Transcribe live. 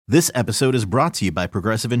This episode is brought to you by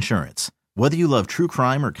Progressive Insurance. Whether you love true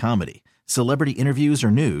crime or comedy, celebrity interviews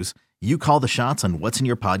or news, you call the shots on what's in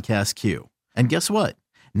your podcast queue. And guess what?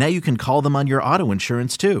 Now you can call them on your auto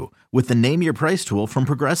insurance too with the Name Your Price tool from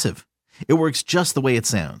Progressive. It works just the way it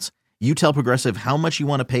sounds. You tell Progressive how much you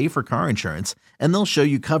want to pay for car insurance, and they'll show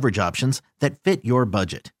you coverage options that fit your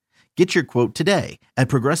budget. Get your quote today at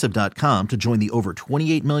Progressive.com to join the over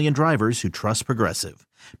 28 million drivers who trust Progressive.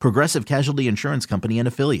 Progressive Casualty Insurance Company and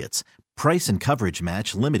Affiliates. Price and coverage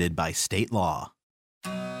match limited by state law.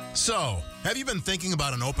 So, have you been thinking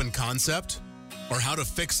about an open concept? Or how to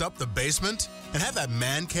fix up the basement and have that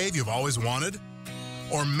man cave you've always wanted?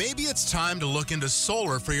 Or maybe it's time to look into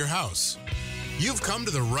solar for your house. You've come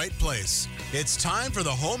to the right place. It's time for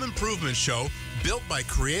the Home Improvement Show, built by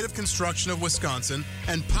Creative Construction of Wisconsin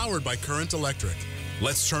and powered by Current Electric.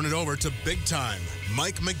 Let's turn it over to Big Time,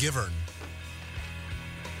 Mike McGivern.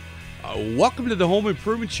 Welcome to the Home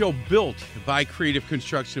Improvement Show, built by Creative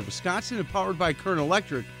Construction of Wisconsin and powered by Current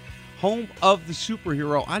Electric, home of the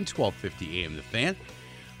superhero on 1250 AM The Fan.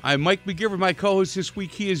 I'm Mike McGivern. My co-host this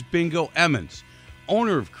week, he is Bingo Emmons,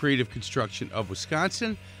 owner of Creative Construction of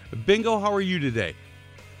Wisconsin. Bingo, how are you today?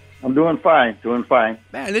 I'm doing fine,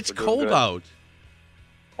 Man, it's We're cold out.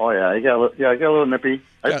 Oh yeah, I got a little nippy.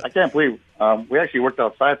 I can't believe we actually worked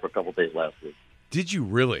outside for a couple of days last week. Did you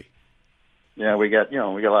really? Yeah, we got a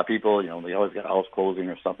lot of people. They always got house closing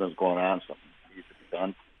or something's going on, something needs to be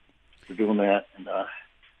done. We're doing that, and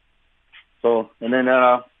then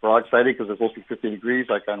we're all excited because it's supposed to be 50 degrees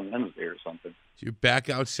like on Wednesday or something. So you're back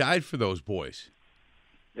outside for those boys.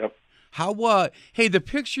 Yep. How? Hey, the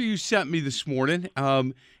picture you sent me this morning,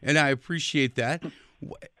 and I appreciate that.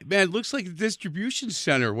 Man, it looks like a distribution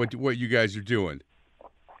center. What you guys are doing?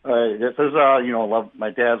 This is my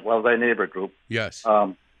dad's Love Thy Neighbor group. Yes.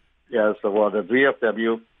 Yeah. So the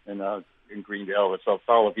VFW in Greendale. It's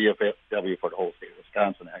all the VFW for the whole state of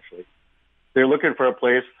Wisconsin. Actually, they're looking for a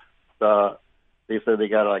place. They said they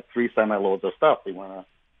got like 3 semi-loads of stuff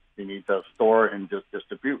they need to store and just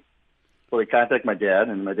distribute. So they contact my dad,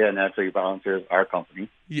 and my dad naturally volunteers our company.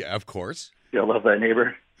 Yeah, of course. Love Thy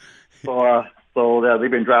Neighbor. So they've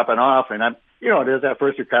been dropping off, and it is at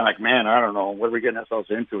first you're kind of like, man, I don't know, what are we getting ourselves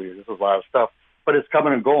into here? This is a lot of stuff, but it's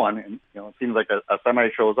coming and going, and it seems like a semi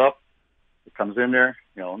shows up, it comes in there,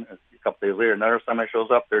 a couple days later another semi shows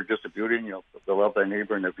up, they're distributing, the Love Thy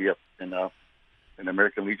Neighbor and the VF and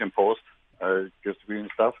American Legion Post are distributing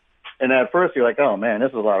stuff, and at first you're like, oh man,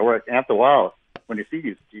 this is a lot of work. And after a while, when you see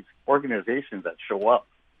these organizations that show up,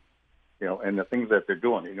 and the things that they're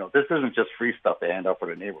doing, this isn't just free stuff to hand out for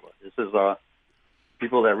the neighborhood. This is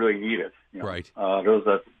people that really need it. Right.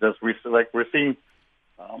 We're seeing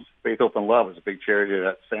Faith Open Love is a big charity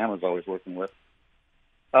that Sam is always working with.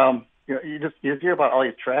 You hear about all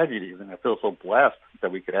these tragedies, and I feel so blessed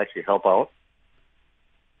that we could actually help out.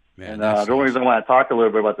 Man, and the only reason I want to talk a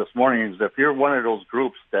little bit about this morning is if you're one of those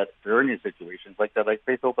groups that are in these situations like that, like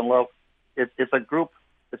Faith Open Love, it's a group.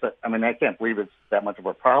 I can't believe it's that much of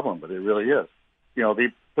a problem, but it really is. They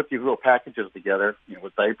put these little packages together,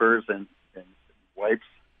 with diapers and wipes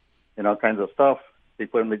and all kinds of stuff. They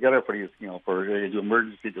put them together for these, they do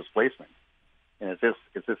emergency displacement. And it's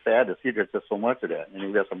just sad to see there's just so much of that. And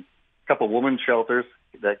we got a couple of women's shelters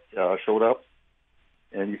that showed up,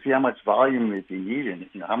 and you see how much volume that you need, and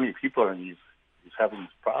how many people are in these having these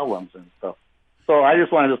problems and stuff. So I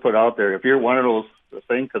just wanted to put it out there. If you're one of those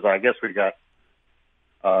things, because I guess we got.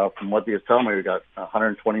 From what they was telling me, we got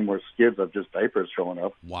 120 more skids of just diapers showing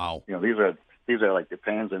up. Wow. These are like the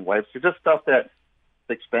pans and wipes. They're just stuff that's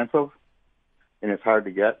expensive and it's hard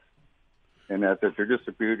to get, and that they're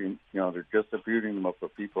distributing. They're distributing them up for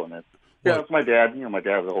people, and it's my dad. My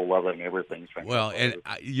dad has a whole Love Thy Neighbor thing. Well, and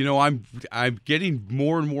I'm getting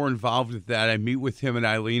more and more involved with that. I meet with him and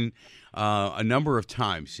Eileen a number of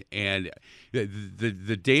times, and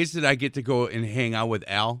the days that I get to go and hang out with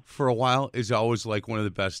Al for a while is always like one of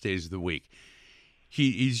the best days of the week.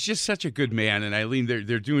 He's just such a good man, and Eileen,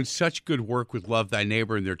 they're doing such good work with Love Thy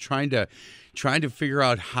Neighbor, and they're trying to figure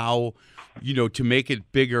out how to make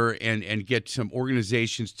it bigger and get some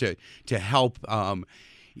organizations to help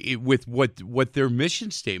with what their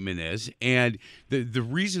mission statement is. And the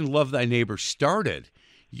reason Love Thy Neighbor started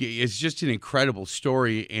is just an incredible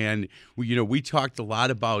story. And we talked a lot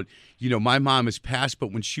about, my mom has passed,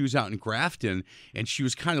 but when she was out in Grafton and she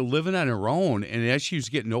was kind of living on her own, and as she was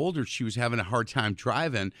getting older, she was having a hard time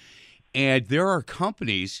driving. And there are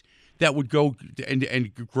companies that would go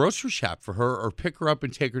and grocery shop for her or pick her up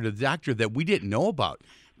and take her to the doctor that we didn't know about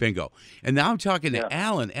Bingo. And now I'm talking Yeah. to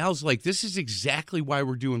Al, and Al's like, this is exactly why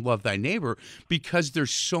we're doing Love Thy Neighbor, because there's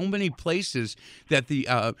so many places that the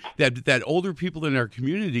that older people in our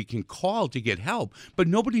community can call to get help, but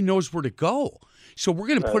nobody knows where to go. So we're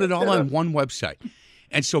going to put it all on one website.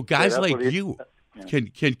 And so guys that's like what you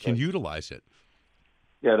can utilize it.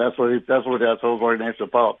 Yeah, that's what those organizations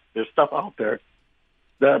about. There's stuff out there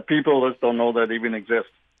that people just don't know that even exists,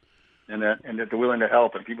 and that they're willing to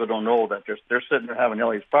help, and people don't know that they're sitting there having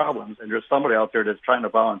all these problems, and there's somebody out there that's trying to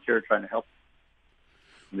volunteer, trying to help.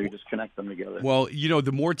 And they just connect them together. Well,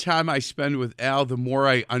 the more time I spend with Al, the more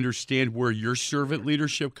I understand where your servant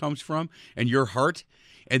leadership comes from and your heart,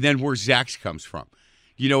 and then where Zach's comes from.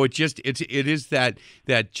 It is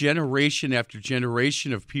that generation after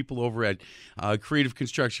generation of people over at Creative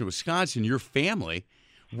Construction Wisconsin, your family,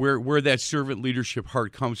 where that servant leadership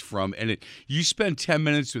heart comes from. And you spend 10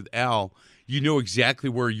 minutes with Al, you know exactly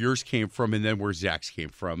where yours came from and then where Zach's came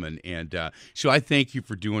from. And so I thank you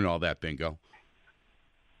for doing all that, Bingo.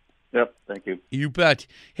 Yep, thank you. You bet.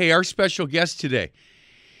 Hey, our special guest today,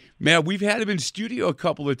 man, we've had him in studio a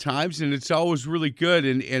couple of times, and it's always really good.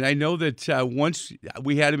 And I know that once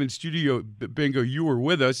we had him in studio, Bingo, you were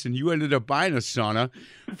with us, and you ended up buying a sauna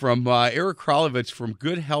from Erik Kralovetz from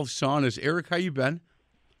Good Health Saunas. Erik, how you been?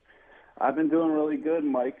 I've been doing really good,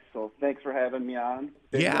 Mike, so thanks for having me on.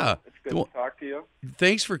 Yeah. It's good to talk to you.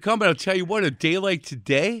 Thanks for coming. I'll tell you what, a day like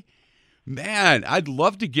today, man, I'd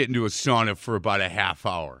love to get into a sauna for about a half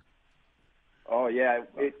hour. Oh, yeah.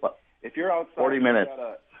 If you're outside, 40 minutes.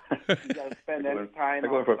 You got to spend any time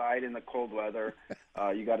outside in the cold weather.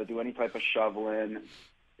 You got to do any type of shoveling,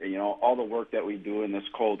 all the work that we do in this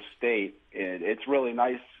cold state. It's really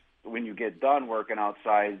nice when you get done working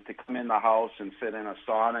outside to come in the house and sit in a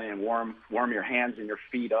sauna and warm your hands and your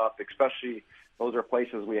feet up, especially those are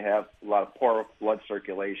places we have a lot of poor blood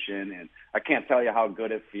circulation. And I can't tell you how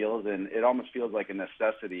good it feels, and it almost feels like a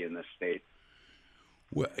necessity in this state.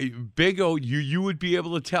 Well, Bingo, you would be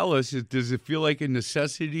able to tell us. Does it feel like a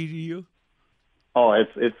necessity to you? Oh, I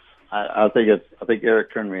think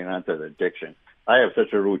Erik turned me on to the addiction. I have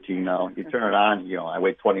such a routine now. You turn it on, I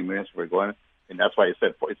wait 20 minutes before going, and that's why I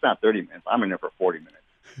said it's not 30 minutes. I'm in there for 40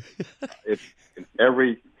 minutes. It's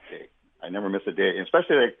every day. I never miss a day, and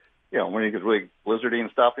especially when it gets really blizzardy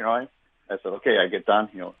and stuff. I said, okay, I get done.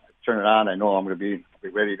 I turn it on. I know I'm going to be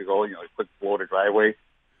ready to go. Quick flow the driveway,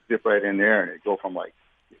 dip right in there, and it go from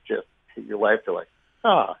just hit your life to it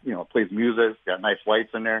plays music. It's got nice lights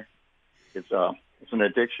in there. It's an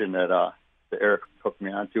addiction that Erik hooked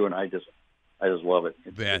me onto, and I just love it.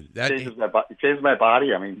 Man, it changes my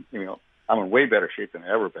body. I mean, I'm in way better shape than I've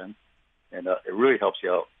ever been, and it really helps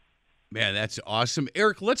you out. Man, that's awesome.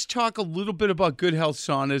 Erik, let's talk a little bit about Good Health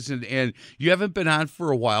Saunas, and you haven't been on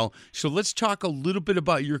for a while, so let's talk a little bit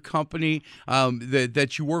about your company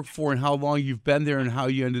that you work for and how long you've been there and how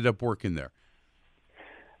you ended up working there.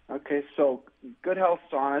 Okay, so Good Health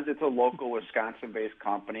Saunas, it's a local Wisconsin-based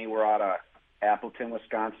company. We're out of Appleton,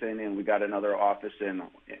 Wisconsin, and we got another office in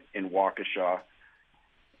Waukesha.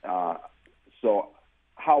 So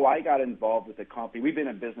how I got involved with the company, we've been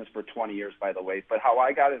in business for 20 years, by the way, but how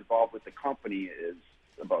I got involved with the company is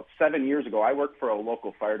about 7 years ago. I worked for a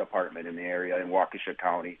local fire department in the area in Waukesha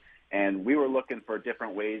County, and we were looking for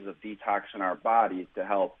different ways of detoxing our bodies to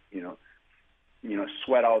help,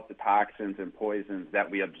 sweat out the toxins and poisons that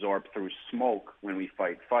we absorb through smoke when we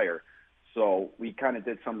fight fire. So we kind of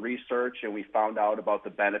did some research, and we found out about the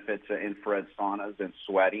benefits of infrared saunas and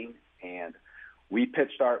sweating, and we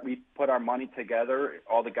put our money together.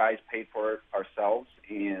 All the guys paid for it ourselves,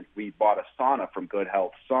 and we bought a sauna from Good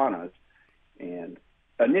Health Saunas. And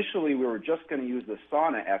initially, we were just going to use the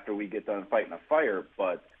sauna after we get done fighting a fire,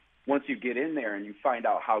 but once you get in there and you find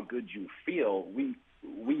out how good you feel, we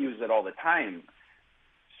use it all the time.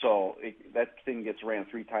 So that thing gets ran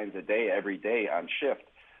 3 times a day, every day on shift.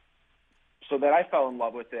 So then I fell in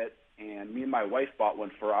love with it, and me and my wife bought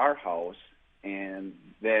one for our house, and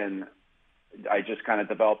then I just kind of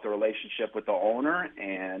developed a relationship with the owner,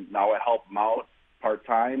 and now I help them out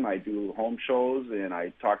part-time. I do home shows, and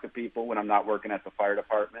I talk to people when I'm not working at the fire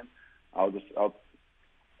department. I'll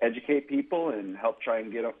educate people and help try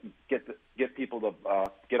and get people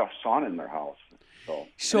to get a sauna in their house.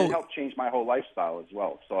 So and it helped change my whole lifestyle as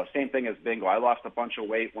well. So same thing as Bingo. I lost a bunch of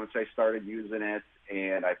weight once I started using it,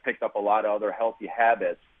 and I picked up a lot of other healthy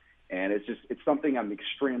habits. And it's something I'm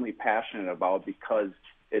extremely passionate about because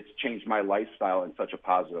it's changed my lifestyle in such a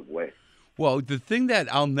positive way. Well, the thing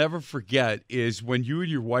that I'll never forget is when you and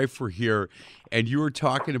your wife were here and you were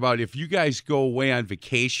talking about if you guys go away on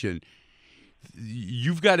vacation,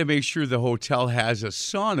 you've got to make sure the hotel has a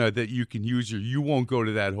sauna that you can use or you won't go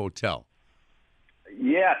to that hotel.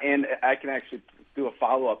 Yeah, and I can actually do a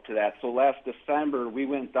follow-up to that. So last December, we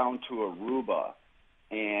went down to Aruba,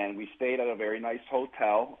 and we stayed at a very nice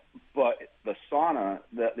hotel, but the sauna,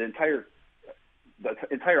 the entire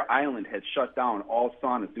island had shut down all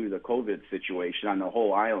saunas due to the COVID situation on the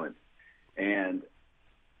whole island. And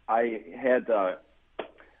I had to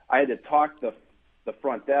talk the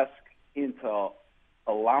front desk into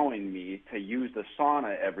allowing me to use the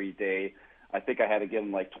sauna every day. I think I had to give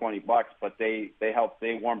them like $20, but they helped.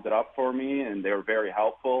 They warmed it up for me, and they were very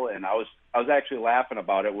helpful. And I was actually laughing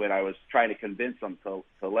about it when I was trying to convince them to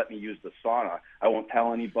let me use the sauna. I won't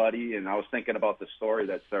tell anybody. And I was thinking about the story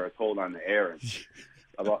that Sarah told on the air. And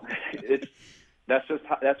about it's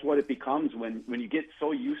that's what it becomes when you get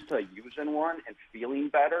so used to using one and feeling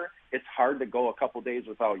better. It's hard to go a couple days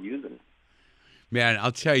without using it. Man,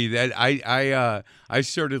 I'll tell you that I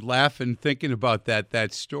started laughing thinking about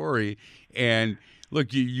that story. And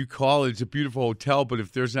look, you call it, it's a beautiful hotel, but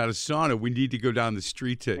if there's not a sauna, we need to go down the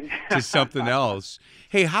street to something else.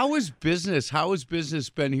 Hey, how is business? How has business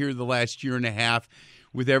been here the last year and a half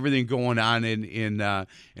with everything going on in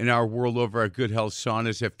our world over at Good Health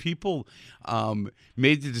Saunas? Have people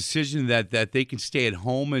made the decision that they can stay at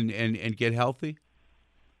home and get healthy?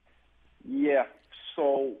 Yeah.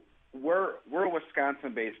 So we're a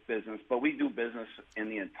Wisconsin-based business, but we do business in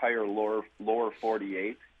the entire lower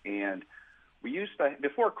 48. And we used to,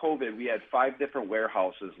 before COVID, we had 5 different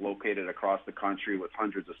warehouses located across the country with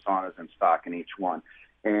hundreds of saunas in stock in each one.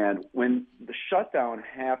 And when the shutdown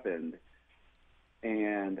happened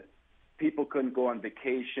and people couldn't go on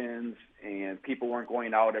vacations and people weren't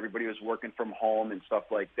going out, everybody was working from home and stuff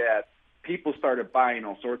like that, people started buying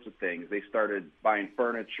all sorts of things. They started buying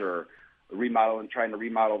furniture, trying to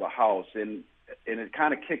remodel the house. And it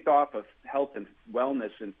kind of kicked off a health and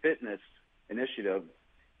wellness and fitness initiative.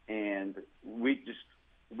 And we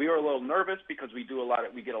were a little nervous because we get a lot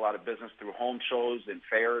of business through home shows and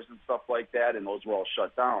fairs and stuff like that, and those were all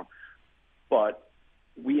shut down. But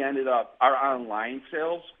we ended up, our online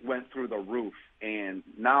sales went through the roof, and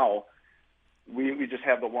now we just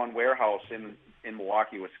have the one warehouse in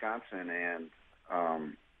Milwaukee, Wisconsin,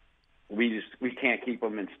 and we can't keep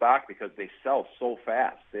them in stock because they sell so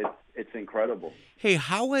fast. It's incredible. Hey,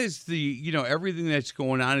 how has everything that's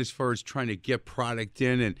going on as far as trying to get product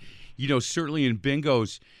in, and certainly in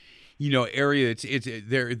Bingo's area,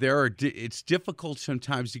 it's difficult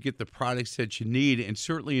sometimes to get the products that you need, and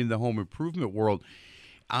certainly in the home improvement world.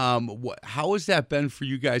 How has that been for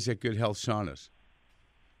you guys at Good Health Saunas?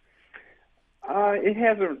 It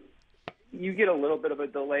hasn't. You get a little bit of a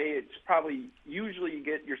delay. It's probably usually you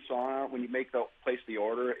get your sauna when you place the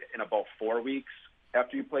order in about 4 weeks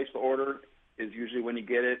after you place the order is usually when you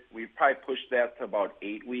get it. We probably push that to about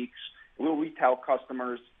 8 weeks. We tell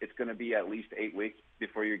customers it's going to be at least 8 weeks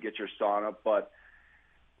before you get your sauna, but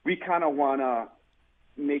we kind of want to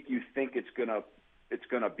make you think it's going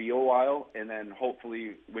to be a while, and then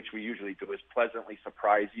hopefully, which we usually do, is pleasantly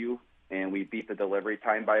surprise you. And we beat the delivery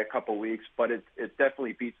time by a couple weeks, but it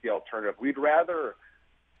definitely beats the alternative. We'd rather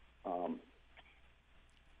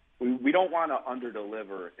we don't want to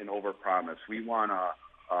underdeliver and overpromise. We want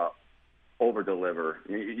to overdeliver,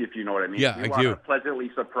 if you know what I mean. Yeah, we I want do. to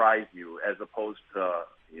pleasantly surprise you as opposed to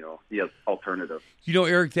the alternative.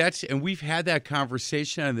 Eric, and we've had that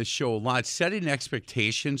conversation on the show a lot. Setting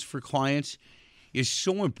expectations for clients is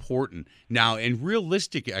so important now, and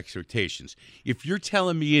realistic expectations. If you're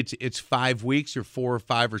telling me it's 5 weeks or 4 or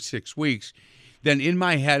 5 or 6 weeks, then in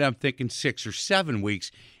my head I'm thinking 6 or 7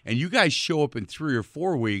 weeks, and you guys show up in 3 or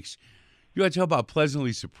 4 weeks, you got to talk about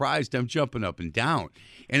pleasantly surprised. I'm jumping up and down.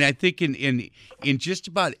 And I think in just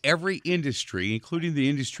about every industry, including the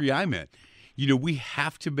industry I'm in, we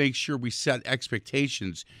have to make sure we set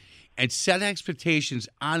expectations, and set expectations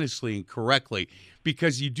honestly and correctly,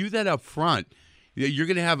 because you do that up front, you're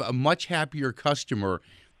going to have a much happier customer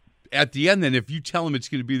at the end than if you tell them it's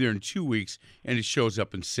going to be there in 2 weeks and it shows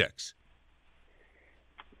up in 6.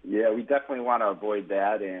 Yeah, we definitely want to avoid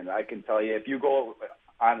that. And I can tell you, if you go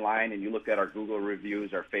online and you look at our Google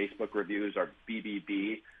reviews, our Facebook reviews, our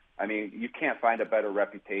BBB, I mean, you can't find a better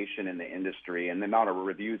reputation in the industry. And the amount of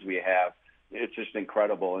reviews we have, it's just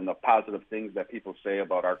incredible. And the positive things that people say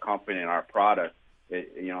about our company and our product,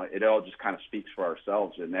 it all just kind of speaks for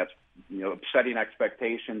ourselves. And that's, setting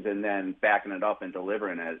expectations and then backing it up and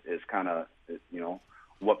delivering it is kind of,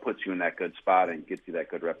 what puts you in that good spot and gets you that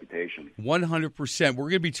good reputation. 100%. We're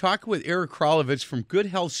going to be talking with Erik Kralovetz from Good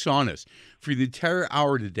Health Saunas for the entire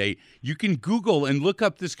hour today. You can Google and look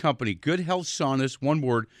up this company, Good Health Saunas, one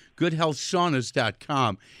word,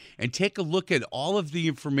 goodhealthsaunas.com, and take a look at all of the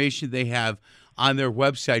information they have on their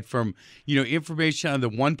website, from information on the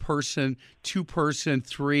 1-person, 2-person,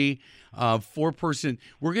 3, 4-person.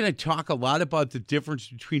 We're going to talk a lot about the difference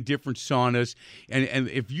between different saunas, and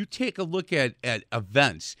if you take a look at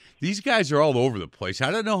events, these guys are all over the place. I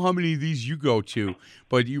don't know how many of these you go to,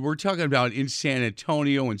 but we're talking about in San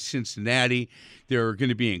Antonio and Cincinnati. They're going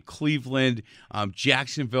to be in Cleveland,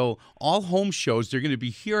 Jacksonville, all home shows. They're going to be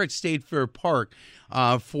here at State Fair Park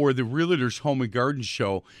for the Realtors Home and Garden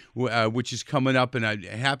Show, which is coming up, and I'm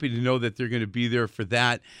happy to know that they're going to be there for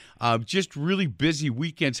that. Just really busy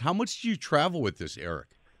weekends. How much do you travel with this, Erik?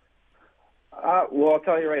 Well, I'll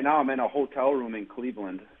tell you right now, I'm in a hotel room in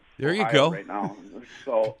Cleveland. There you Ohio go. Right now.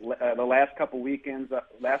 So the last couple weekends,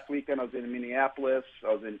 last weekend I was in Minneapolis.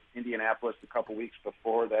 I was in Indianapolis a couple weeks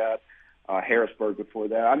before that. Harrisburg before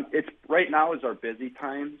that. It's right now is our busy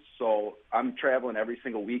time, so I'm traveling every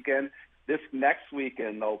single weekend. This next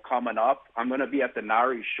weekend, though, coming up, I'm going to be at the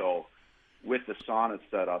NARI show with the sauna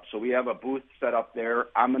set up. So we have a booth set up there.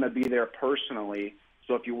 I'm going to be there personally.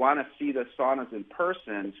 So if you want to see the saunas in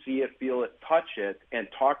person, see it, feel it, touch it, and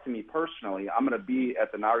talk to me personally, I'm going to be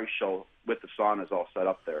at the NARI show with the saunas all set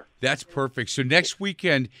up there. That's perfect. So next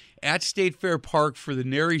weekend at State Fair Park for the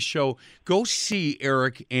NARI show, go see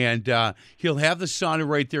Erik, and he'll have the sauna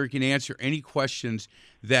right there. He can answer any questions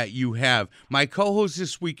that you have. My co-host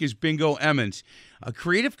this week is Bingo Emmons, a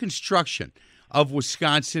creative construction of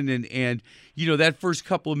Wisconsin, and that first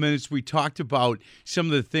couple of minutes we talked about some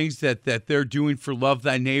of the things that they're doing for Love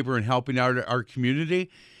Thy Neighbor and helping out our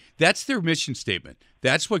community. That's their mission statement.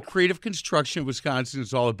 That's what creative construction of Wisconsin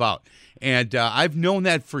is all about. And I've known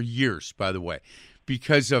that for years, by the way,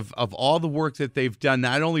 because of all the work that they've done,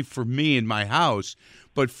 not only for me in my house,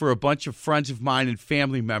 but for a bunch of friends of mine and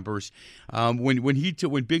family members.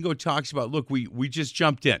 When Bingo talks about, look, we just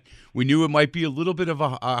jumped in. We knew it might be a little bit of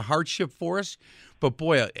a hardship for us, but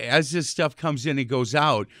boy, as this stuff comes in and goes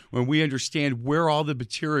out, when we understand where all the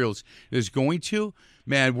materials is going to,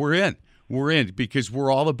 man, we're in. We're in, because we're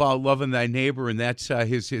all about loving thy neighbor, and that's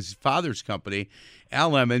his father's company,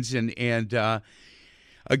 Al Emmons, and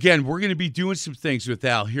again, we're going to be doing some things with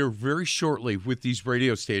Al here very shortly with these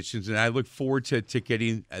radio stations, and I look forward to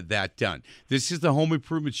getting that done. This is the Home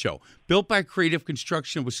Improvement Show, built by Creative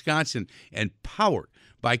Construction of Wisconsin and powered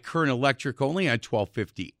by Current Electric, only on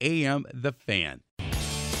 1250 AM The Fan.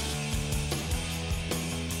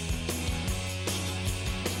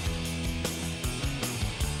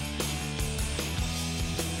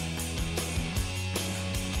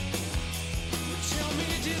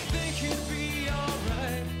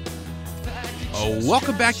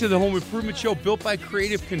 Welcome back to the Home Improvement Show, built by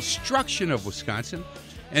Creative Construction of Wisconsin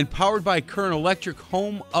and powered by Current Electric,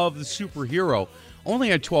 home of the superhero, only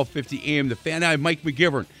on 1250 AM The Fan. I'm Mike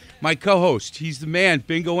McGivern, my co-host. He's the man,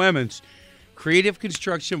 Bingo Emmons, Creative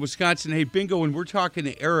Construction of Wisconsin. Hey, Bingo, and we're talking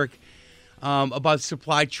to Erik about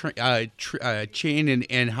supply chain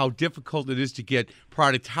and how difficult it is to get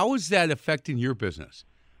product. How is that affecting your business?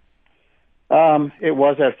 It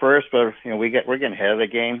was at first, but we're getting ahead of the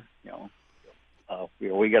game.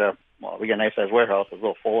 We get a nice sized warehouse. It's a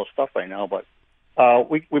little full of stuff right now, but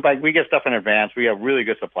we get stuff in advance. We have really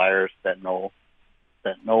good suppliers that know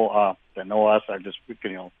us.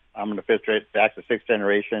 I'm in the back to 6th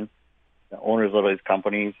generation. The owners of these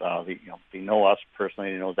companies, they know us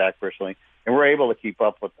personally. They know Zach personally, and we're able to keep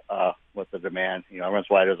up with the demand. Every once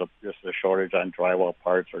in a while there's just a shortage on drywall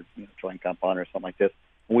parts or joint compound or something like this.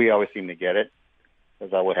 We always seem to get it,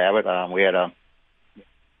 as I would have it. We had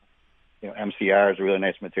MCR is a really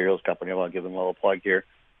nice materials company. I'll give them a little plug here.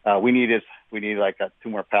 We needed like 2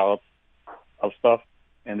 more pallets of stuff,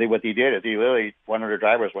 and what he did is one of their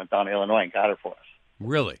drivers went down to Illinois and got it for us.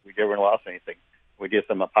 Really? We never lost anything. We did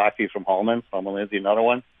some epoxies from Holman, Lindsay, another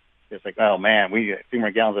one. It's like, oh man, we get 2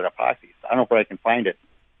 more gallons of epoxies. I don't know if I can find it.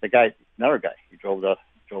 Another guy, he drove to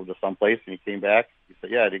someplace and he came back. He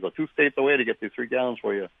said, yeah, they go 2 states away to get these 3 gallons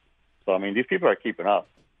for you. So these people are keeping up,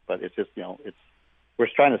 but it's just we're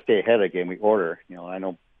trying to stay ahead of the game. We order. I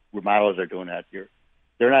know remodelers are doing that.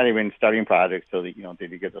 They're not even starting projects till they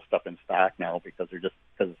get the stuff in stock now because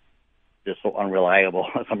they're so unreliable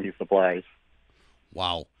on some of these supplies.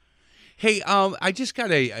 Wow. Hey, I just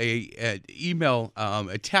got a email,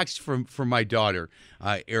 a text from my daughter,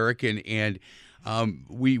 Erik, and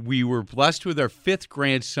we were blessed with our 5th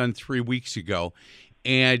grandson 3 weeks ago,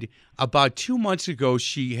 and about 2 months ago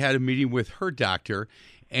she had a meeting with her doctor,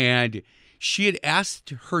 and she had asked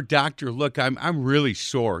her doctor, look, I'm really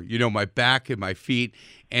sore, my back and my feet,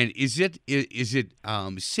 and is it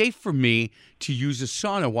safe for me to use a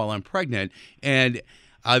sauna while I'm pregnant? And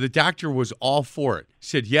The doctor was all for it.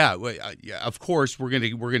 Said, "Yeah, of course we're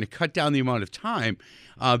gonna cut down the amount of time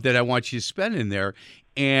that I want you to spend in there,"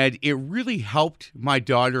 and it really helped my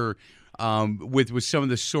daughter with some of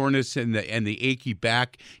the soreness and the achy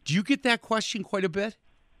back. Do you get that question quite a bit?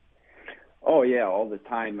 Oh yeah, all the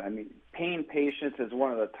time. I mean, pain patients is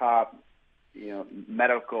one of the top,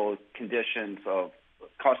 medical conditions of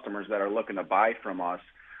customers that are looking to buy from us.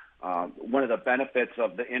 One of the benefits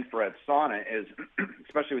of the infrared sauna is,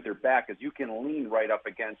 especially with your back, is you can lean right up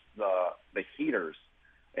against the heaters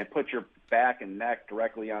and put your back and neck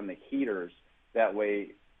directly on the heaters. That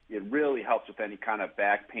way, it really helps with any kind of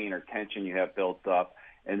back pain or tension you have built up.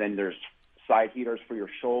 And then there's side heaters for your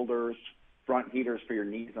shoulders, front heaters for your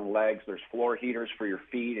knees and legs. There's floor heaters for your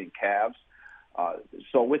feet and calves.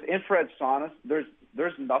 So with infrared saunas,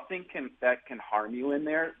 there's nothing that can harm you in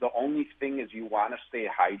there. The only thing is you want to stay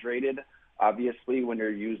hydrated, obviously, when you're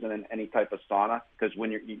using any type of sauna, because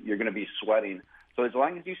when you're going to be sweating. So as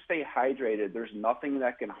long as you stay hydrated, there's nothing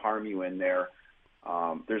that can harm you in there.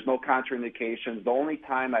 There's no contraindications. The only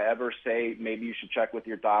time I ever say maybe you should check with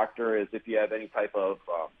your doctor is if you have any type of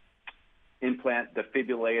implant,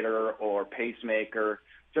 defibrillator, or pacemaker,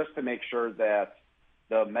 just to make sure that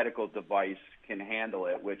the medical device can handle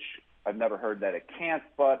it, which I've never heard that it can't,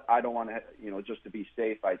 but I don't want to, just to be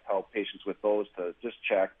safe, I tell patients with those to just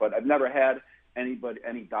check. But I've never had any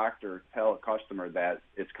doctor tell a customer that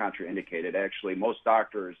it's contraindicated. Actually, most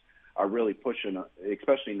doctors are really pushing,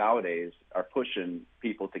 especially nowadays, are pushing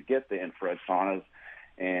people to get the infrared saunas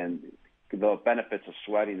and the benefits of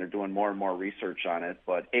sweating. They're doing more and more research on it.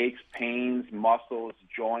 But aches, pains, muscles,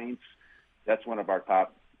 joints, that's one of our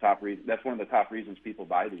top reasons. That's one of the top reasons people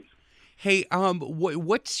buy these. Hey,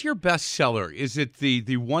 what's your best seller? Is it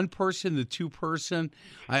the one person, the two person?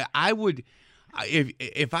 I would,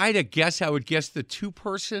 if I had to guess, I would guess the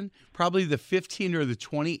 2-person, probably the 15 or the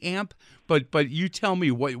 20 amp. But you tell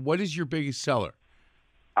me, what is your biggest seller?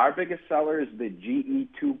 Our biggest seller is the GE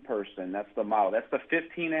 2-person. That's the model. That's the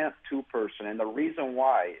 15 amp 2-person. And the reason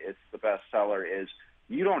why it's the best seller is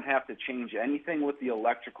you don't have to change anything with the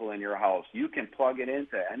electrical in your house. You can plug it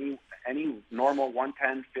into any normal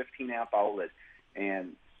 110, 15 amp outlet.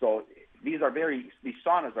 And so these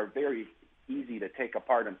saunas are very easy to take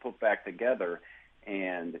apart and put back together.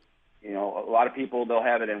 And, a lot of people, they'll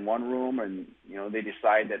have it in one room and, they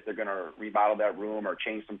decide that they're going to remodel that room or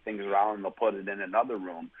change some things around and they'll put it in another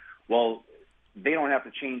room. Well, they don't have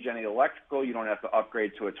to change any electrical. You don't have to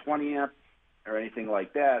upgrade to a 20 amp or anything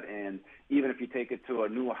like that. And even if you take it to a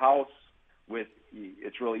new house,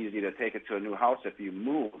 it's really easy to take it to a new house. If you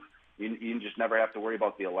move, you just never have to worry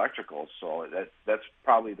about the electrical. So that's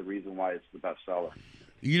probably the reason why it's the best seller.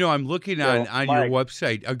 I'm looking on your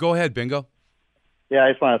website. Go ahead, Bingo. Yeah,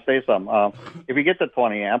 I just want to say something. If you get the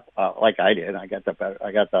 20 amp, like I did, I got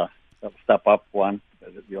the step up one,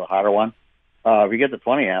 the hotter one. If you get the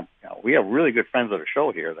 20 amp, we have really good friends of the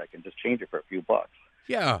show here that can just change it for a few bucks.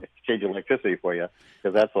 Yeah, change electricity for you,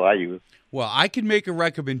 because that's what I use. Well, I can make a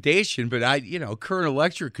recommendation, but Current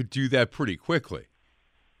Electric could do that pretty quickly.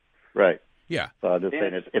 Right. Yeah. So I'm just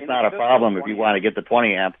saying it's not a problem if you want to get the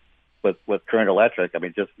 20 amp with Current Electric. I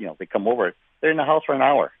mean, just they come over. They're in the house for an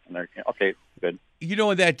hour, and they're okay, good. In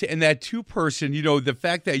that 2-person, the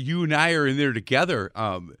fact that you and I are in there together,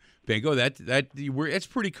 Bingo, it's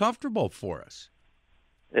pretty comfortable for us.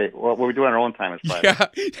 Hey, what we do on our own time is fine. Yeah,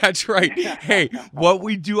 that's right. Hey, what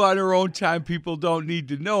we do on our own time, people don't need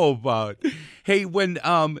to know about. Hey, when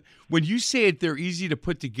you say it, they're easy to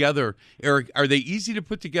put together, Erik, are they easy to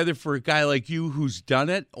put together for a guy like you who's done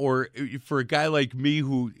it, or for a guy like me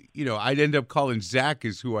who, I'd end up calling Zach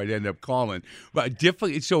is who I'd end up calling. But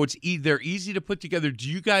different. So they're easy to put together. Do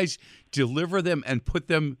you guys deliver them and put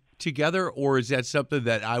them together, or is that something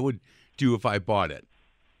that I would do if I bought it?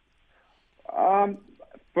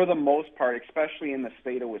 For the most part, especially in the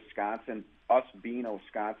state of Wisconsin, us being a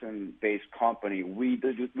Wisconsin-based company, we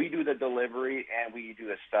do the delivery and we do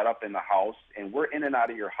the setup in the house, and we're in and out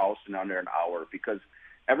of your house in under an hour because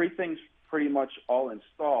everything's pretty much all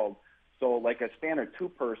installed. So like a standard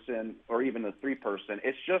 2-person or even a 3-person,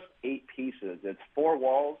 it's just 8 pieces. It's 4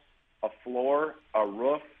 walls, a floor, a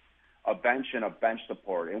roof, a bench, and a bench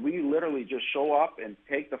support. And we literally just show up and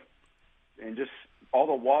all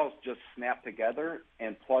the walls just snap together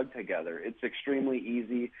and plug together. It's extremely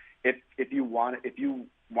easy. If you wanted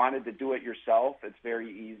to do it yourself, it's very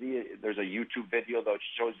easy. There's a YouTube video that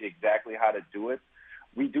shows you exactly how to do it.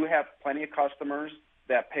 We do have plenty of customers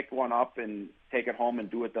that pick one up and take it home and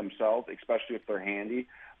do it themselves, especially if they're handy.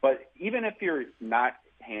 But even if you're not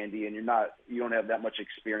handy and you don't have that much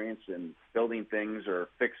experience in building things or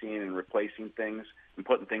fixing and replacing things and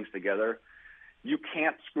putting things together, You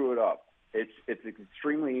can't screw it up. It's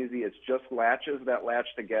extremely easy. It's just latches that latch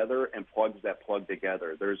together and plugs that plug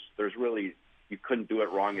together. There's really, you couldn't do it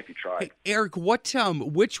wrong if you tried. Hey, Erik,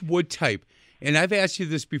 which wood type? And I've asked you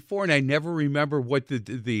this before, and I never remember what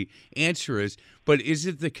the answer is. But is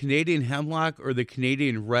it the Canadian hemlock or the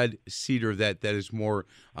Canadian red cedar that is more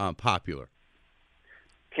popular?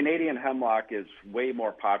 Canadian hemlock is way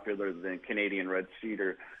more popular than Canadian red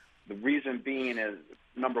cedar. The reason being is,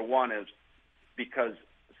 number one, is because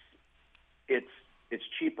it's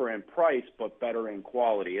cheaper in price but better in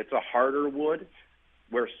quality. It's a harder wood,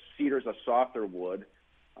 where cedar's a softer wood.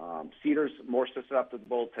 Cedar's more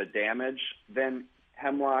susceptible to damage than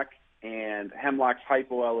hemlock, and hemlock's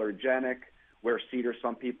hypoallergenic, where cedar,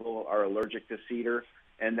 some people are allergic to cedar.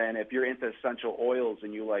 And then if you're into essential oils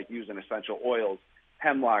and you like using essential oils,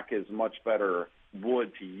 hemlock is much better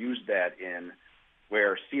wood to use that in,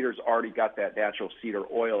 where cedar's already got that natural cedar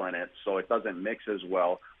oil in it, so it doesn't mix as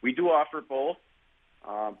well. We do offer both,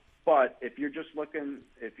 but if you're just looking,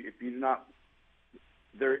 if you're not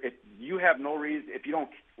there, if you have no reason, if you don't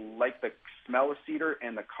like the smell of cedar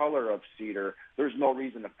and the color of cedar, there's no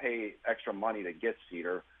reason to pay extra money to get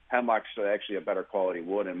cedar. Hemlock's actually a better quality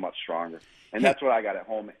wood and much stronger, and that's what I got at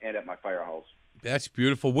home and at my firehouse. That's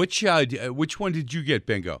beautiful. Which one did you get,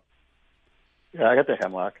 Bingo? Yeah, I got the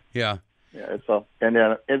hemlock. Yeah. Yeah,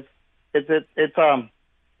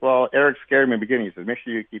 well, Erik scared me in the beginning. He said, make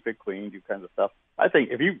sure you keep it clean, do kinds of stuff. I think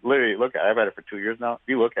if you literally look at it, I've had it for 2 years now. If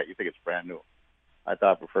you look at it, you think it's brand new. I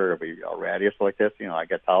thought I prefer it to be all radius like this. You know, I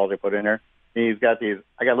got towels I put in there. And he's got these,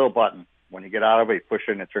 I got a little button. When you get out of it, you push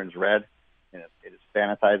it and it turns red, and it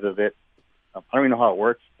sanitizes it. I don't even know how it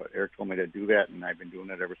works, but Erik told me to do that, and I've been doing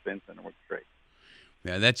it ever since, and it works great.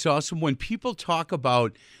 Yeah, that's awesome. When people talk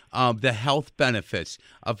about the health benefits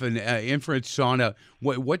of an infrared sauna,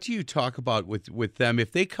 what do you talk about with them?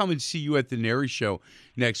 If they come and see you at the NARI show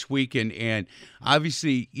next week, and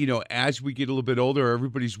obviously, you know, as we get a little bit older,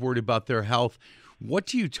 everybody's worried about their health. What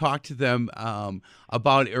do you talk to them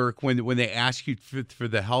about, Erik, when they ask you for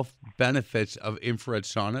the health benefits of infrared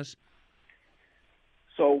saunas?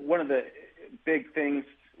 So one of the big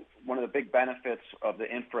benefits of the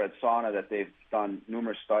infrared sauna that they've done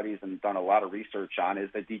numerous studies and done a lot of research on is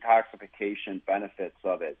the detoxification benefits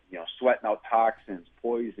of it. You know, sweating out toxins,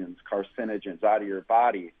 poisons, carcinogens out of your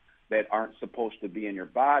body that aren't supposed to be in your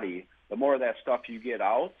body. The more of that stuff you get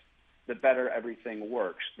out, the better everything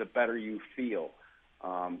works, the better you feel.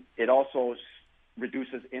 It also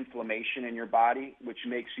reduces inflammation in your body, which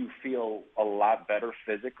makes you feel a lot better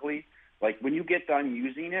physically. Like when you get done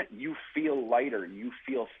using it, you feel lighter, you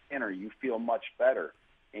feel thinner, you feel much better.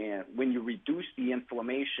 And when you reduce the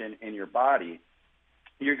inflammation in your body,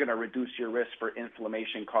 you're going to reduce your risk for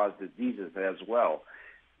inflammation-caused diseases as well.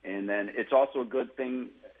 And then it's also a good thing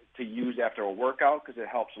to use after a workout because it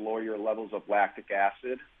helps lower your levels of lactic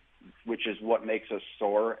acid, which is what makes us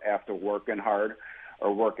sore after working hard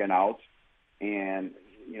or working out. And,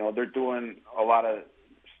 you know, they're doing a lot of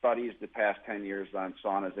studies the past 10 years on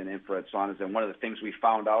saunas and infrared saunas, and one of the things we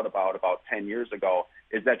found out about 10 years ago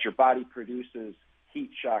is that your body produces heat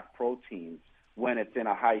shock proteins when it's in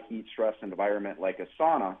a high heat stress environment like a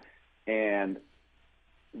sauna, and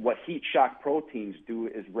what heat shock proteins do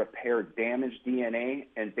is repair damaged DNA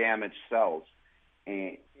and damaged cells,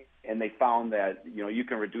 and they found that, you know, you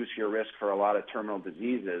can reduce your risk for a lot of terminal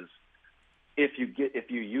diseases if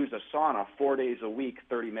you use a sauna 4 days a week,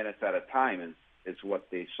 30 minutes at a time is what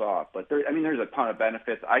they saw. But there's a ton of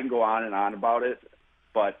benefits. I can go on and on about it,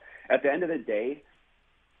 but at the end of the day,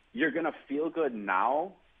 you're going to feel good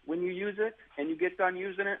now when you use it and you get done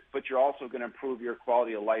using it, but you're also going to improve your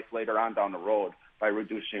quality of life later on down the road by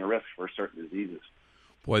reducing your risk for certain diseases.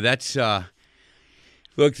 Boy, that's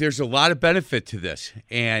look, there's a lot of benefit to this,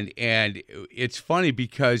 and it's funny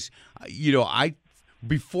because, you know,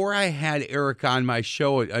 before I had Erik on my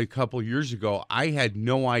show a couple years ago, I had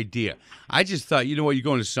no idea. I just thought, you know what, you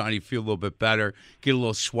go in the sauna, you feel a little bit better, get a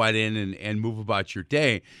little sweat in, and move about your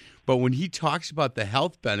day. But when he talks about the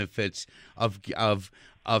health benefits of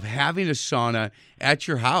having a sauna at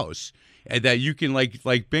your house, and that you can,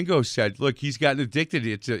 like Bingo said, look, he's gotten addicted.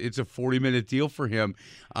 It's a 40-minute deal for him,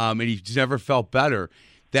 and he's never felt better.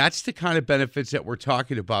 That's the kind of benefits that we're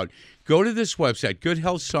talking about. Go to this website,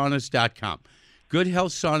 goodhealthsaunas.com.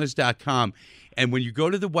 goodhealthsaunas.com. And when you go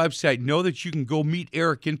to the website, know that you can go meet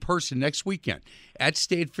Erik in person next weekend at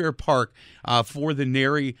State Fair Park for the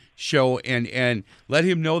NARI show, and let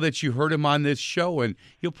him know that you heard him on this show, and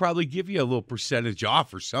he'll probably give you a little percentage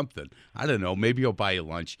off or something. I don't know. Maybe he'll buy you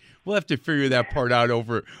lunch. We'll have to figure that part out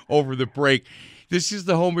over the break. This is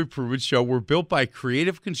the Home Improvement Show. We're built by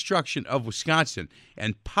Creative Construction of Wisconsin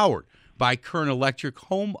and powered by Kern Electric,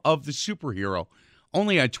 home of the superhero.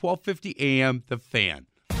 Only on 1250 AM, The Fan.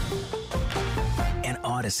 An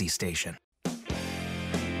Odyssey station.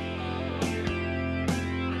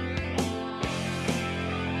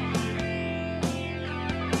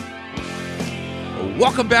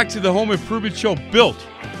 Welcome back to the Home Improvement Show, built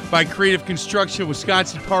by Creative Construction,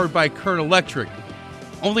 Wisconsin, powered by Kern Electric.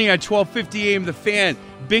 Only on 1250 AM, The Fan.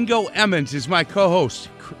 Bingo Emmons is my co-host.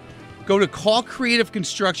 Go to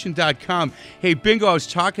callcreativeconstruction.com. Hey, Bingo, I was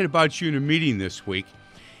talking about you in a meeting this week,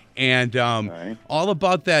 and all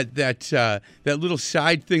about that little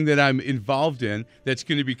side thing that I'm involved in that's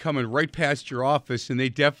going to be coming right past your office, and they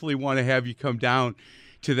definitely want to have you come down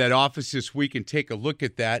to that office this week and take a look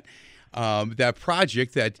at that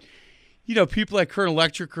project that, you know, people at Kern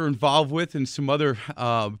Electric are involved with, and some other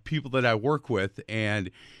people that I work with. And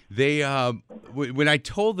they, when I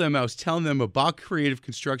told them, I was telling them about creative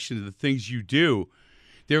construction and the things you do,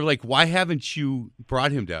 they were like, why haven't you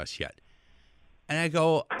brought him to us yet? And I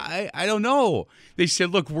go, I don't know. They said,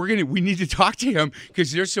 look, we need to talk to him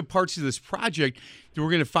because there's some parts of this project that we're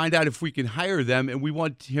going to find out if we can hire them, and we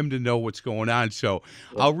want him to know what's going on. So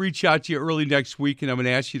I'll reach out to you early next week, and I'm going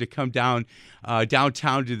to ask you to come down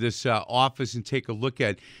downtown to this office and take a look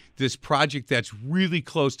at this project that's really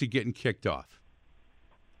close to getting kicked off.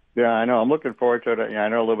 Yeah, I know. I'm looking forward to it. Yeah, I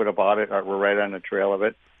know a little bit about it. We're right on the trail of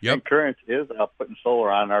it. Yep. And Current is putting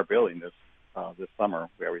solar on our building this summer.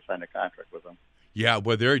 We already signed a contract with them. Yeah,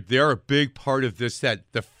 well, they're a big part of this.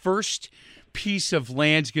 That the first piece of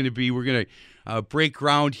land's going to be, we're going to break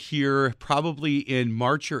ground here probably in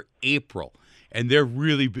March or April, and they're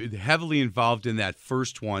really heavily involved in that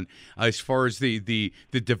first one as far as the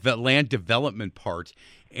land development part.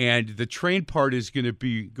 And the train part is going to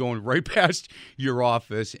be going right past your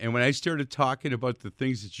office. And when I started talking about the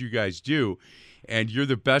things that you guys do, and you're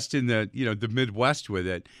the best in the Midwest with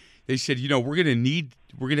it, they said, we're going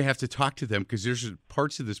to have to talk to them because there's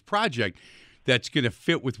parts of this project that's going to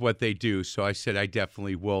fit with what they do. So I said I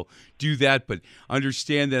definitely will do that, but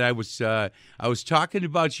understand that I was talking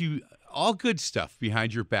about you, all good stuff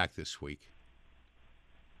behind your back this week.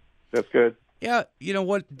 That's good. Yeah, you know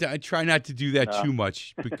what? I try not to do that too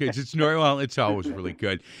much because it's always really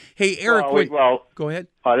good. Hey, Eric, go ahead.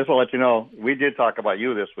 I just want to let you know, we did talk about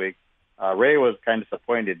you this week. Ray was kind of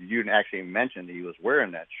disappointed you didn't actually mention that he was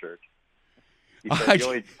wearing that shirt. He said you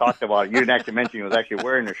only talked about it. You didn't actually mention he was actually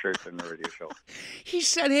wearing the shirt in the radio show. He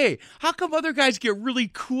said, hey, how come other guys get really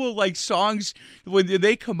cool songs when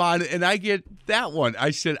they come on and I get that one? I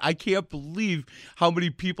said, I can't believe how many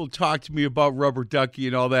people talk to me about Rubber Ducky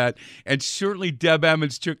and all that. And certainly Deb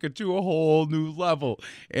Emmons took it to a whole new level.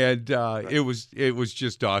 And it was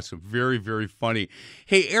just awesome. Very, very funny.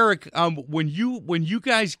 Hey, Eric, when you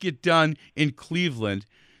guys get done in Cleveland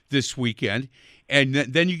this weekend, and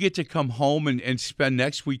then you get to come home and spend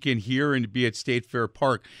next weekend here and be at State Fair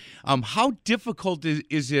Park. How difficult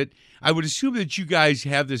is it? I would assume that you guys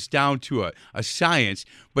have this down to a science,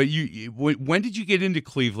 but when did you get into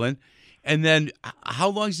Cleveland? And then how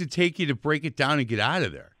long does it take you to break it down and get out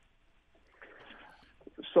of there?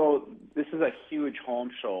 So this is a huge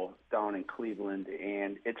home show down in Cleveland,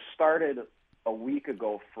 and it started a week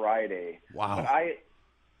ago Friday. Wow. But I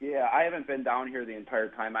haven't been down here the entire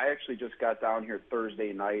time. I actually just got down here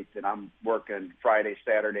Thursday night, and I'm working Friday,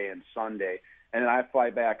 Saturday, and Sunday. And then I fly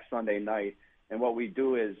back Sunday night. And what we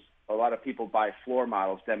do is a lot of people buy floor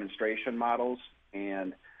models, demonstration models.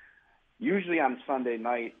 And usually on Sunday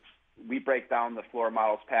night, we break down the floor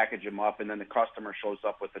models, package them up, and then the customer shows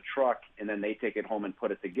up with the truck, and then they take it home and put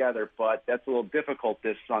it together. But that's a little difficult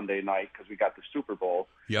this Sunday night because we got the Super Bowl.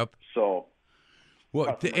 Yep. So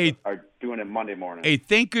well, are doing it Monday morning. Hey,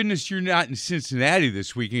 thank goodness you're not in Cincinnati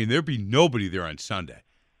this weekend. There'd be nobody there on Sunday.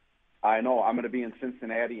 I know. I'm going to be in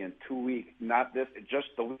Cincinnati in 2 weeks. Just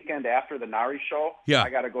the weekend after the Nari show. Yeah. I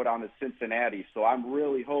got to go down to Cincinnati. So I'm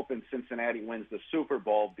really hoping Cincinnati wins the Super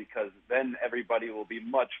Bowl because then everybody will be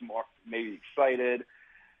much more maybe excited.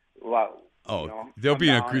 They'll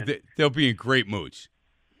be in great moods.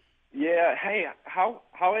 Yeah. Hey, how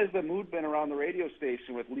has the mood been around the radio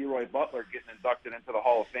station with Leroy Butler getting inducted into the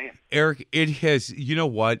Hall of Fame? Eric, it has. You know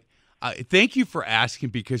what? Thank you for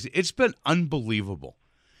asking because it's been unbelievable.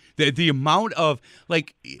 The amount of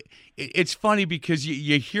it's funny because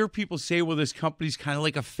you hear people say, well, this company's kind of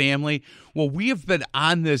like a family. Well, we have been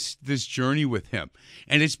on this journey with him,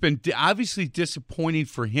 and it's been obviously disappointing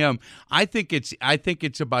for him. I think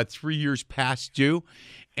it's about 3 years past due,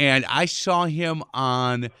 and I saw him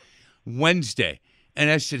on Wednesday, and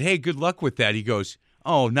I said, hey, good luck with that. He goes,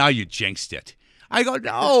 oh, now you jinxed it. I go,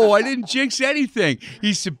 no, I didn't jinx anything.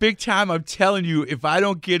 He said, big time, I'm telling you, if I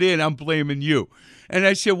don't get in, I'm blaming you. And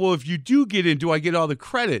I said, well, if you do get in, do I get all the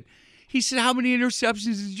credit? He said, how many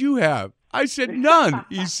interceptions did you have? I said, none.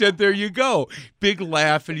 He said, there you go. Big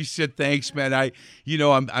laugh. And he said, thanks, man.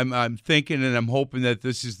 I'm thinking and I'm hoping that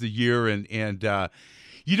this is the year. And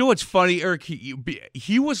you know what's funny, Erik?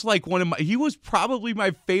 He was like he was probably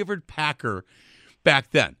my favorite Packer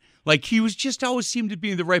back then. Like, he was just always seemed to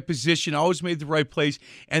be in the right position, always made the right place.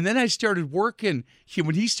 And then I started working,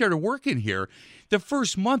 when he started working here, the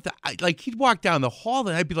first month, he'd walk down the hall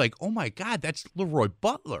and I'd be like, oh my God, that's Leroy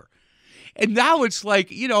Butler. And now it's like,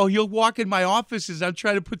 he'll walk in my office as I'm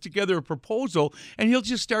trying to put together a proposal, and he'll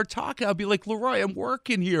just start talking. I'll be like, Leroy, I'm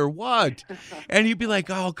working here. What? And he'd be like,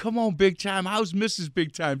 oh, come on, Big Time. How's Mrs.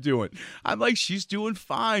 Big Time doing? I'm like, she's doing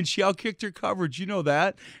fine. She outkicked her coverage. You know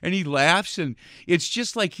that? And he laughs, and it's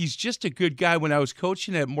just like he's just a good guy. When I was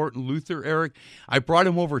coaching at Morton Luther, Erik, I brought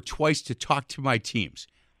him over twice to talk to my teams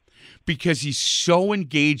because he's so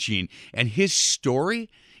engaging, and his story,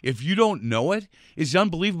 if you don't know it, is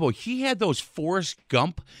unbelievable. He had those Forrest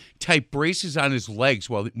Gump type braces on his legs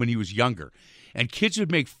when he was younger, and kids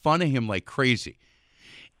would make fun of him like crazy.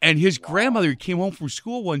 And his grandmother came home from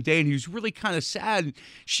school one day, and he was really kind of sad.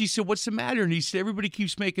 She said, what's the matter? And he said, everybody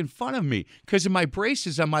keeps making fun of me because of my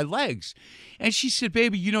braces on my legs. And she said,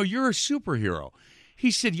 baby, you're a superhero. He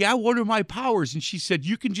said, yeah, what are my powers? And she said,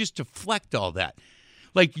 you can just deflect all that.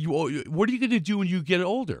 Like, what are you going to do when you get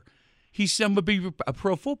older? He said, I'm going to be a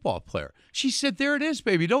pro football player. She said, there it is,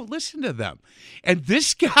 baby. Don't listen to them. And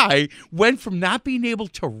this guy went from not being able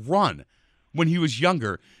to run when he was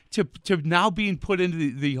younger to now being put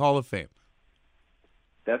into the Hall of Fame.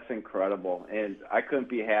 That's incredible. And I couldn't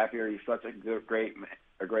be happier. He's such a great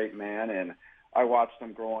man. And I watched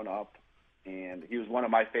him growing up, and he was one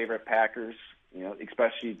of my favorite Packers,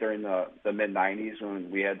 especially during the mid-'90s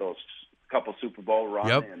when we had those couple Super Bowl runs.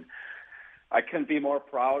 Yep. And I couldn't be more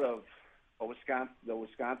proud of the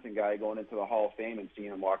Wisconsin guy going into the Hall of Fame and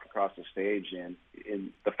seeing him walk across the stage. And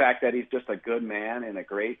the fact that he's just a good man and a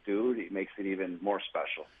great dude, it makes it even more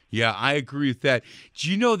special. Yeah, I agree with that. Do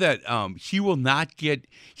you know that he'll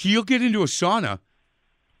get into a sauna,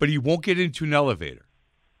 but he won't get into an elevator?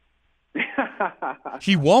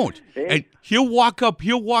 He won't. And he'll walk up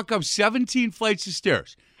 17 flights of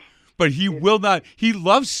stairs. But he will not. He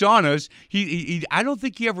loves saunas. I don't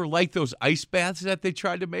think he ever liked those ice baths that they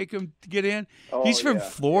tried to make him get in. He's from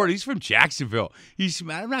Florida. He's from Jacksonville.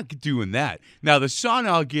 I'm not doing that. Now, the sauna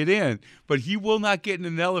I'll get in, but he will not get in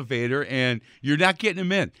an elevator, and you're not getting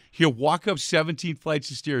him in. He'll walk up 17 flights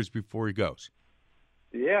of stairs before he goes.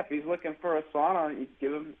 Yeah, if he's looking for a sauna,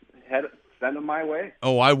 you send him my way.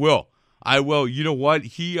 Oh, I will. You know what?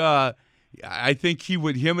 I think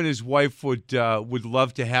him and his wife would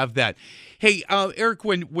love to have that. Hey, Erik,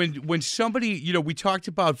 when somebody, we talked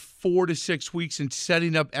about 4 to 6 weeks and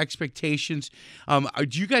setting up expectations.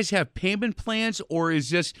 Do you guys have payment plans, or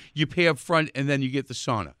is this you pay up front and then you get the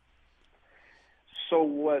sauna?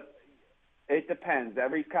 So it depends.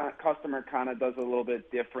 Every customer kind of does a little bit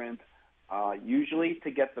different. Usually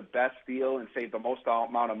to get the best deal and save the most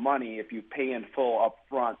amount of money, if you pay in full up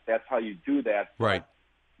front, that's how you do that. Right.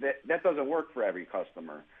 That doesn't work for every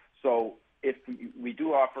customer. So if we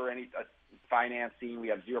do offer any financing, we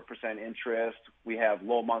have 0% interest. We have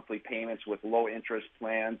low monthly payments with low interest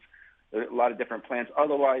plans. There are a lot of different plans.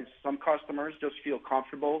 Otherwise, some customers just feel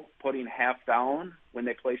comfortable putting half down when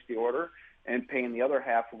they place the order and paying the other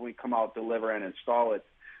half when we come out, deliver, and install it.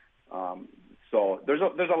 So there's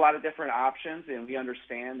a lot of different options, and we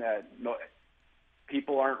understand that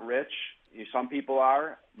people aren't rich. Some people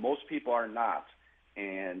are. Most people are not.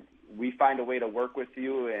 And we find a way to work with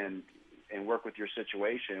you and work with your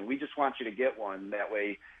situation. We just want you to get one. That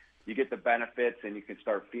way you get the benefits and you can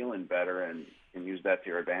start feeling better and use that to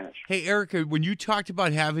your advantage. Hey, Erik, when you talked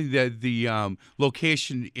about having the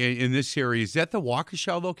location in this area, is that the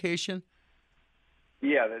Waukesha location?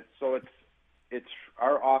 Yeah, so it's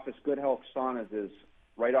our office, Good Health Saunas, is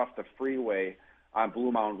right off the freeway on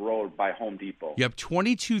Blue Mound Road by Home Depot. Yep,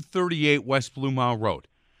 2238 West Blue Mound Road.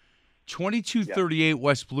 2238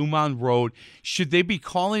 West Blue Mound Road. Should they be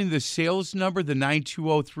calling the sales number, the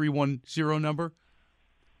 920-310 number?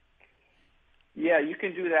 Yeah, you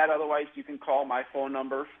can do that. Otherwise, you can call my phone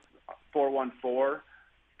number,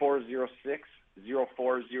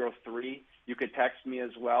 414-406-0403. You could text me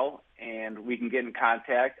as well, and we can get in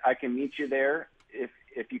contact. I can meet you there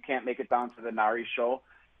if you can't make it down to the NARI show.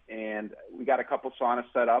 And we got a couple saunas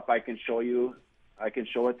set up. I can show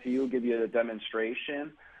it to you, give you a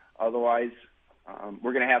demonstration. Otherwise,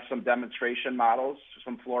 we're going to have some demonstration models,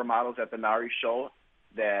 some floor models at the NARI show,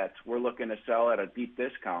 that we're looking to sell at a deep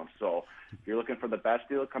discount. So if you're looking for the best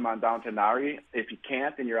deal, come on down to Nari. If you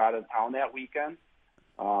can't and you're out of town that weekend,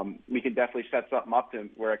 we can definitely set something up to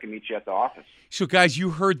where I can meet you at the office. So, guys,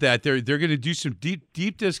 you heard that. They're going to do some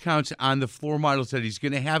deep discounts on the floor models that he's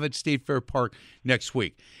going to have at State Fair Park next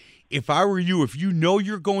week. If I were you, if you know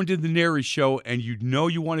you're going to the NARI show and you know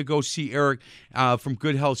you want to go see Erik from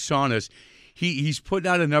Good Health Saunas, he's putting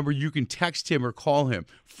out a number. You can text him or call him,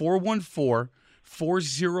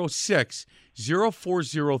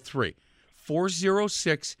 414-406-0403.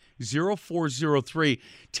 406-0403.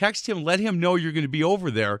 Text him, let him know you're going to be over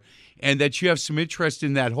there and that you have some interest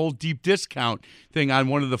in that whole deep discount thing on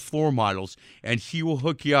one of the floor models, and he will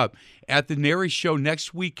hook you up at the NARI show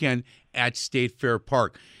next weekend at State Fair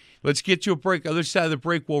Park. Let's get to a break. Other side of the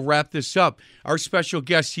break, we'll wrap this up. Our special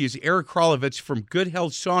guest, he is Erik Kralovetz from Good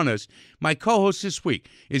Health Saunas. My co-host this week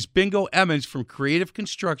is Bingo Emmons from Creative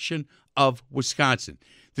Construction of Wisconsin.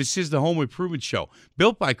 This is the Home Improvement Show,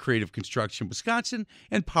 built by Creative Construction Wisconsin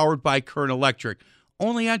and powered by Kern Electric,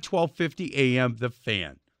 only on 1250 AM The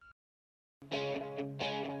Fan.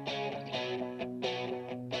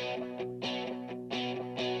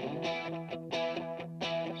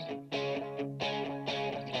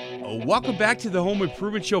 Welcome back to the Home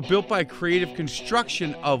Improvement Show, built by Creative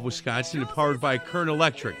Construction of Wisconsin and powered by Kern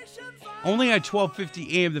Electric, only on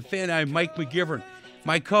 1250 AM The Fan. I'm Mike McGivern.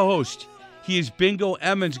 My co-host, he is Bingo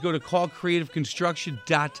Emmons. Go to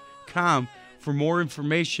callcreativeconstruction.com for more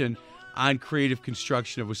information on Creative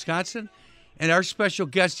Construction of Wisconsin. And our special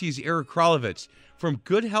guest, he is Erik Kralovetz from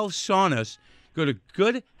Good Health Saunas. Go to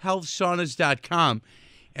goodhealthsaunas.com.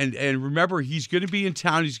 And remember, he's going to be in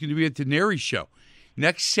town. He's going to be at the NARI show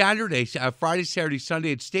next Saturday, Friday, Saturday,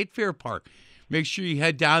 Sunday at State Fair Park. Make sure you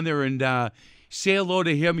head down there and say hello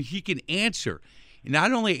to him. He can answer. And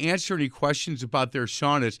not only answer any questions about their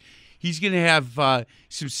saunas, he's going to have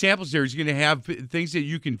some samples there. He's going to have things that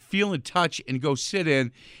you can feel and touch and go sit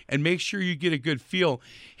in and make sure you get a good feel.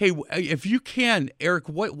 Hey, if you can, Erik,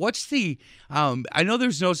 what's the I know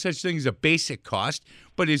there's no such thing as a basic cost,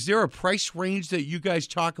 but is there a price range that you guys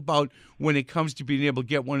talk about when it comes to being able to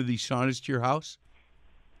get one of these saunas to your house?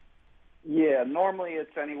 Yeah, normally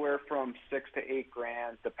it's anywhere from $6,000 to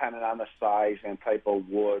 $8,000, depending on the size and type of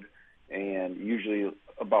wood, and usually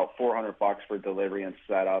about $400 for delivery and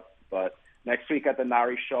setup. But next week at the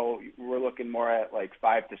NARI show, we're looking more at like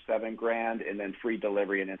 $5,000 to $7,000, and then free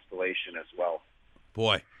delivery and installation as well.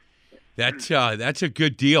 Boy, that's a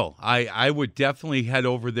good deal. I would definitely head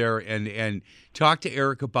over there and talk to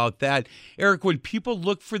Erik about that. Erik, when people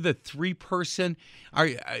look for the 3-person,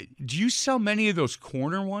 do you sell many of those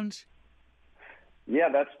corner ones? Yeah,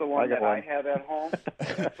 that's the one that I have at home.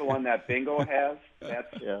 That's the one that Bingo has. That's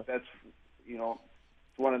it's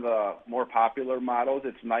one of the more popular models.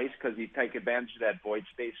 It's nice because you take advantage of that void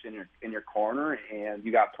space in your corner, and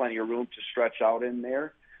you got plenty of room to stretch out in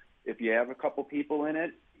there. If you have a couple people in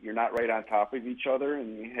it, you're not right on top of each other,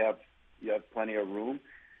 and you have plenty of room.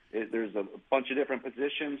 There's a bunch of different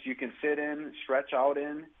positions you can sit in, stretch out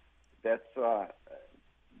in. That's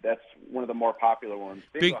one of the more popular ones.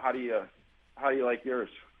 Bingo, how do you like yours?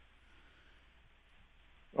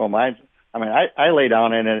 Well, mine. I mean, I lay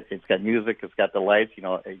down in it. It's got music. It's got the lights. You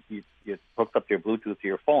know, you hooked up your Bluetooth to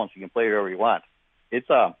your phone, so you can play wherever you want. It's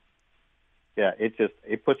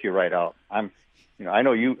it puts you right out. I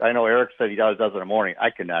know Erik said he does it in the morning.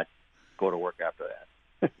 I could not go to work after that.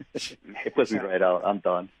 It puts me right out. I'm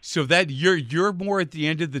done. So that you're more at the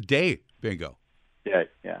end of the day, Bingo. Yeah.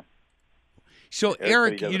 So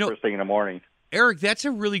Erik, first thing in the morning. Erik, that's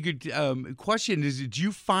a really good question. Do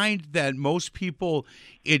you find that most people,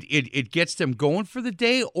 it gets them going for the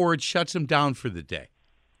day, or it shuts them down for the day?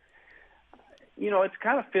 It's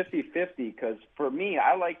kind of 50-50 because for me,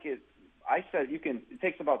 I like it. I said it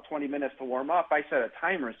takes about 20 minutes to warm up. I set a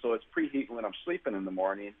timer so it's preheating when I'm sleeping in the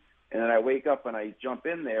morning, and then I wake up and I jump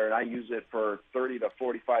in there and I use it for 30 to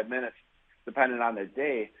 45 minutes, depending on the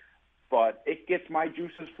day. But it gets my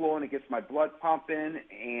juices flowing, it gets my blood pumping,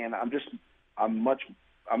 and I'm in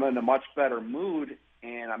a much better mood,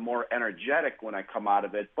 and I'm more energetic when I come out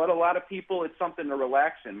of it. But a lot of people, it's something to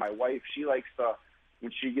relax in. My wife, she likes to,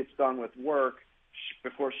 when she gets done with work,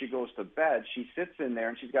 before she goes to bed, she sits in there,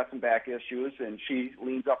 and she's got some back issues, and she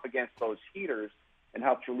leans up against those heaters and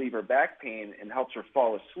helps relieve her back pain and helps her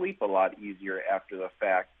fall asleep a lot easier after the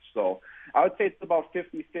fact. So I would say it's about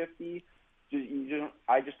 50-50.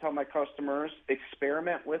 I just tell my customers,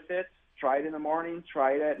 experiment with it. Try it in the morning,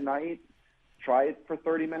 try it at night. Try it for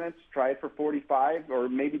 30 minutes, try it for 45, or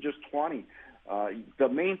maybe just 20. The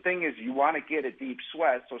main thing is you want to get a deep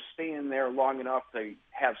sweat, so stay in there long enough to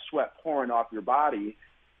have sweat pouring off your body.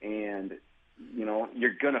 And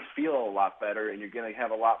you're going to feel a lot better, and you're going to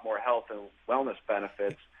have a lot more health and wellness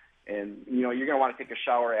benefits. And, you're going to want to take a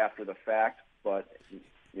shower after the fact, but,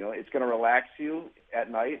 it's going to relax you at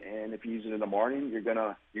night. And if you use it in the morning, you're going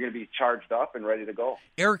to be charged up and ready to go.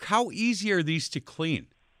 Erik, how easy are these to clean?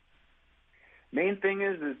 Main thing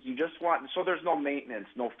is you just want, so there's no maintenance,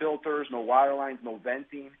 no filters, no water lines, no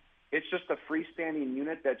venting. It's just a freestanding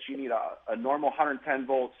unit that you need a normal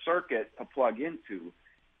 110-volt circuit to plug into.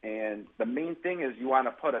 And the main thing is you want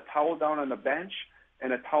to put a towel down on the bench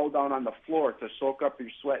and a towel down on the floor to soak up your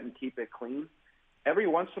sweat and keep it clean. Every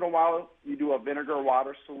once in a while, you do a vinegar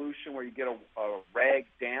water solution where you get a rag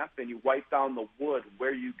damp and you wipe down the wood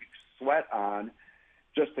where you sweat on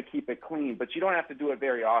just to keep it clean. But you don't have to do it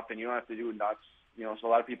very often. You don't have to do it nuts. So a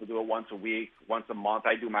lot of people do it once a week, once a month.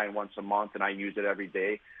 I do mine once a month, and I use it every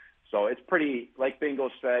day. So it's pretty, like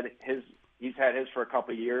Bingo said, he's had his for a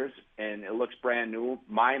couple of years, and it looks brand new.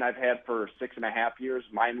 Mine I've had for 6.5 years.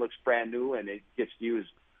 Mine looks brand new, and it gets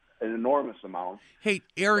used an enormous amount. Hey,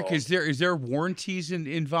 Erik, is there warranties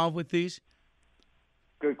involved with these?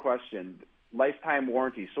 Good question. Lifetime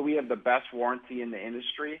warranty. So we have the best warranty in the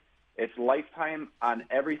industry. It's lifetime on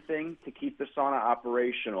everything to keep the sauna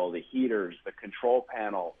operational, the heaters, the control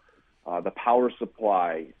panel, the power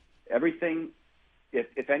supply, everything.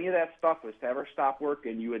 If any of that stuff was to ever stop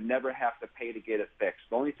working, you would never have to pay to get it fixed.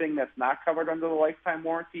 The only thing that's not covered under the lifetime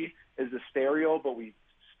warranty is the stereo, but we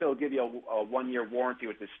still give you a 1-year warranty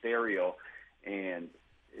with the stereo. And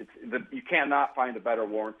you cannot find a better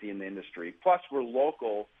warranty in the industry. Plus, we're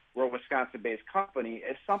local. We're a Wisconsin-based company.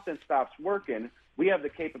 If something stops working, we have the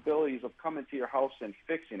capabilities of coming to your house and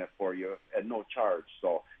fixing it for you at no charge.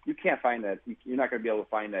 So you can't find that. You're not going to be able to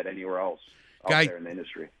find that anywhere else out there in the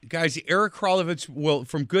industry. Guys, Erik Kralovetz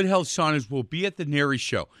from Good Health Saunas will be at the NARI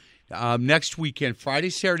show next weekend, Friday,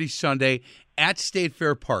 Saturday, Sunday at State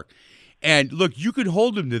Fair Park. And look, you could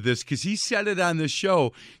hold him to this because he said it on the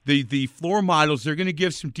show. The floor models, they're going to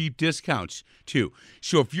give some deep discounts too.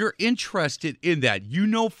 So if you're interested in that,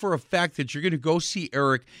 for a fact that you're going to go see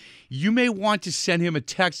Erik. You may want to send him a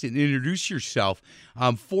text and introduce yourself.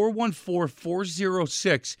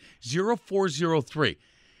 414-406-0403.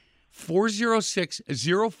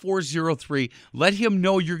 406-0403. Let him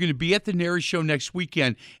know you're going to be at the NARI show next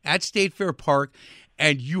weekend at State Fair Park,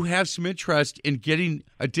 and you have some interest in getting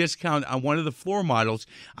a discount on one of the floor models.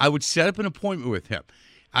 I would set up an appointment with him.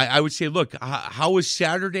 I would say, look, how is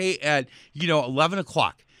Saturday at 11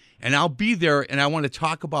 o'clock? And I'll be there, and I want to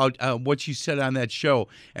talk about what you said on that show,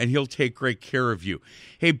 and he'll take great care of you.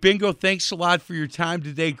 Hey, Bingo, thanks a lot for your time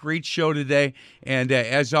today. Great show today. And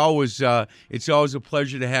as always, it's always a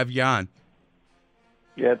pleasure to have you on.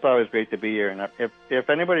 Yeah, it's always great to be here. And if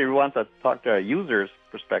anybody wants to talk to a user's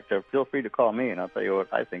perspective, feel free to call me, and I'll tell you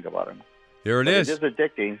what I think about them. There it is. It is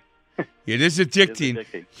addicting. It is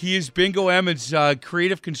addicting. He is Bingo Emmons,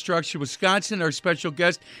 Creative Construction, Wisconsin. Our special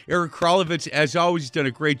guest, Erik Kralovetz, as always, done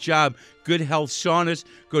a great job. Good Health Saunas.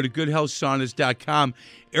 Go to goodhealthsaunas.com.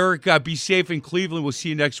 Erik, be safe in Cleveland. We'll see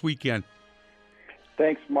you next weekend.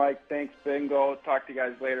 Thanks, Mike. Thanks, Bingo. Talk to you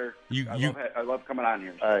guys later. I love coming on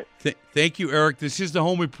here. All right. Thank you, Erik. This is the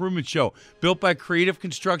Home Improvement Show, built by Creative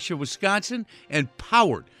Construction, Wisconsin, and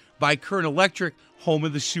powered by Kern Electric, home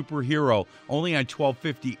of the superhero, only on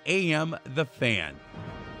 1250 AM The Fan.